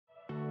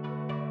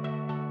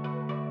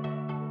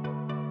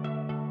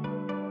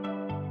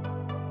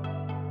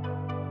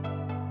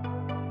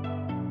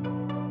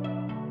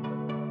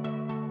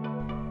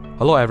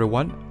Hello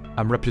everyone,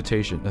 I'm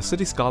Reputation, a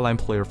city skyline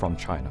player from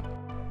China.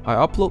 I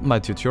upload my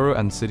tutorial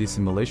and city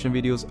simulation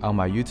videos on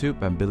my YouTube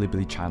and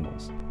Bilibili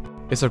channels.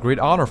 It's a great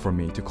honor for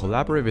me to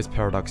collaborate with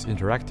Paradox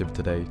Interactive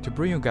today to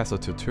bring you guys a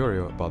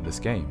tutorial about this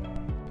game.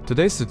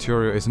 Today's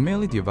tutorial is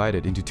mainly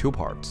divided into two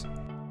parts: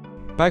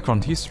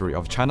 background history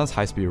of China's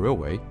high-speed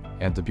railway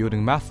and the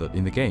building method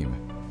in the game.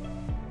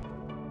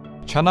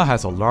 China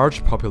has a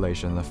large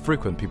population and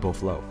frequent people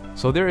flow,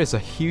 so there is a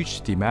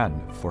huge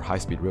demand for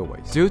high-speed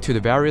railways. Due to the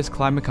various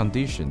climate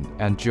conditions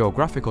and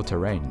geographical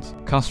terrains,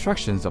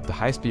 constructions of the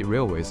high-speed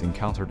railways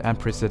encountered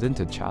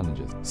unprecedented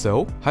challenges.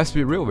 So,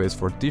 high-speed railways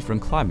for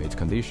different climate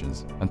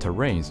conditions and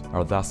terrains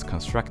are thus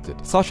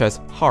constructed, such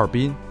as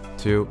Harbin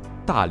to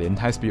Dalian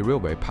high-speed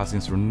railway passing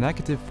through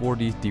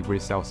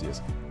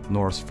 -40°C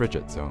North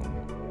Frigid Zone.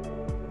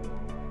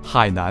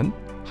 Hainan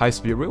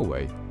high-speed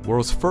railway,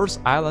 world's first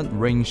island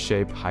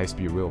ring-shaped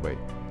high-speed railway,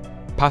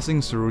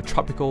 passing through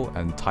tropical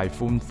and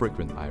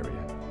typhoon-frequent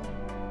area.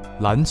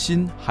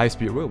 Lanxin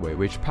high-speed railway,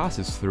 which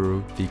passes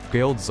through the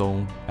Gale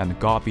Zone and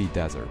Gobi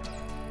Desert.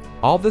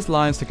 All these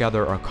lines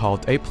together are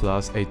called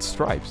 8+8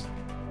 stripes,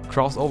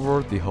 cross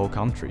over the whole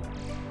country.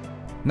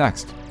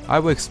 Next, I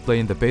will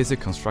explain the basic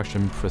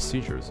construction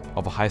procedures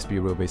of a high-speed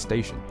railway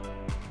station.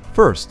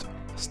 First,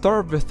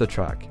 start with the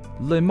track,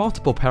 lay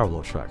multiple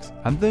parallel tracks,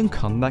 and then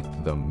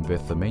connect them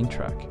with the main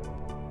track.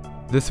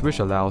 This switch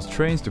allows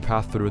trains to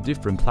pass through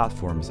different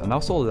platforms and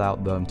also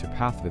allows them to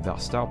pass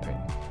without stopping,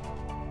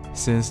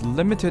 since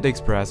limited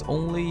express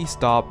only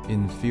stop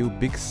in few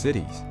big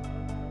cities.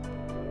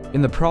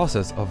 In the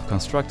process of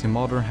constructing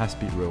modern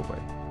high-speed railway,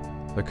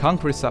 the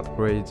concrete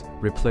subgrades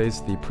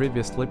replace the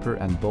previous slipper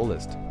and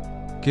ballast,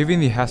 giving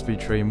the high-speed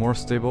train more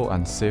stable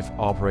and safe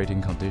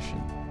operating condition.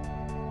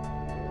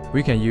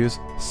 We can use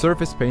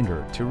surface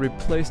painter to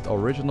replace the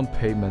original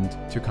pavement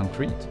to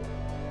concrete.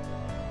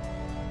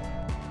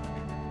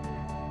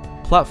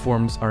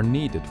 Platforms are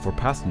needed for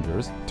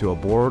passengers to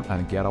aboard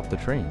and get off the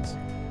trains.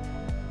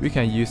 We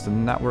can use the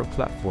network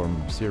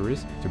platform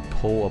series to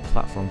pull a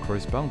platform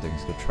corresponding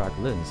to the track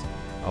length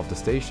of the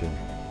station.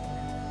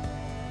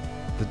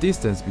 The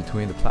distance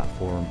between the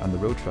platform and the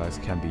road tracks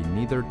can be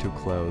neither too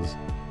close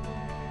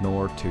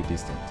nor too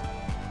distant.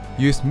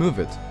 Use Move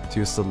It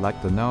to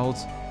select the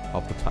nodes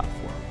of the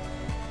platform.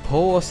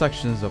 Pull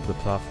sections of the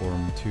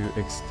platform to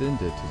extend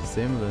it to the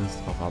same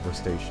length of our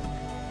station.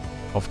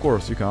 Of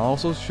course, you can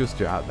also choose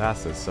to add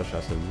assets such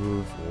as a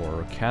roof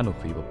or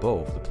canopy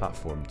above the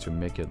platform to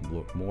make it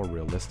look more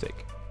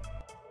realistic.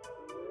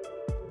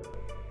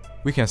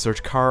 We can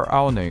search car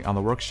awning on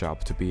the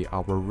workshop to be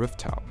our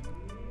rooftop.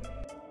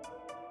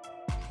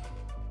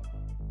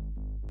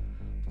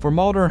 For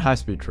modern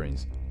high-speed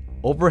trains,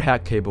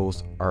 overhead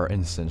cables are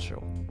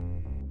essential.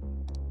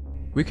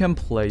 We can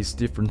place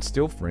different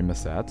steel frame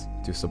sets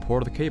to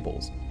support the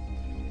cables.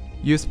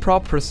 Use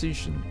prop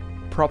precision,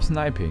 prop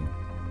sniping,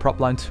 prop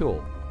line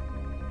tool.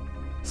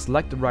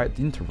 Select the right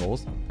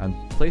intervals and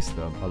place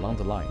them along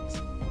the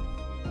lines.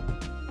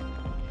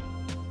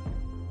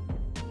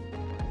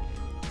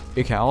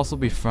 It can also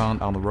be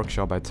found on the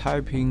workshop by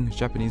typing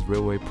Japanese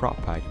railway prop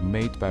pack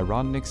made by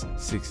Ronix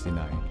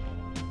 69.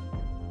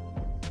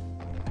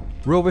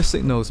 Railway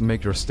signals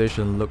make your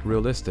station look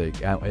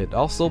realistic, and it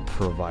also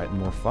provides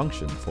more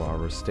function for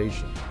our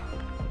station.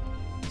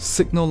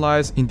 Signal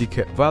lights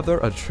indicate whether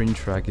a train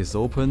track is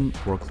open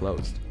or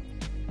closed.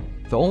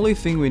 The only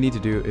thing we need to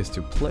do is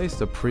to place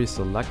the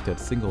pre-selected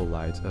signal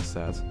light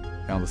assets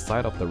on the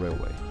side of the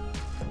railway.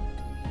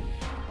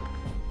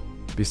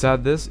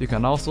 Besides this, you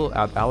can also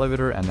add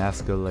elevator and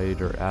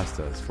escalator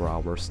assets for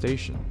our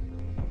station.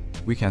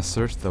 We can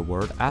search the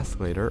word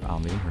escalator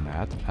on the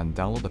internet and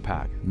download the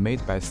pack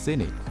made by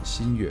Siny,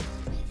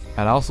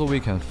 and also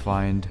we can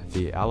find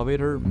the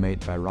elevator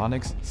made by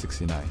Ronix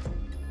 69.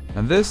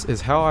 And this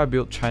is how I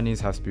built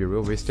Chinese high-speed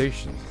railway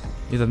stations.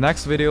 In the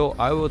next video,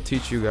 I will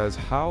teach you guys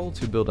how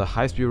to build a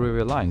high-speed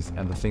railway lines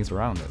and the things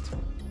around it.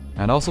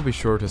 And also be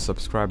sure to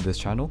subscribe this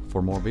channel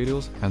for more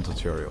videos and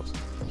tutorials.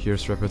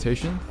 Here's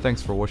Reputation,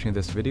 thanks for watching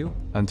this video,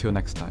 until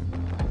next time.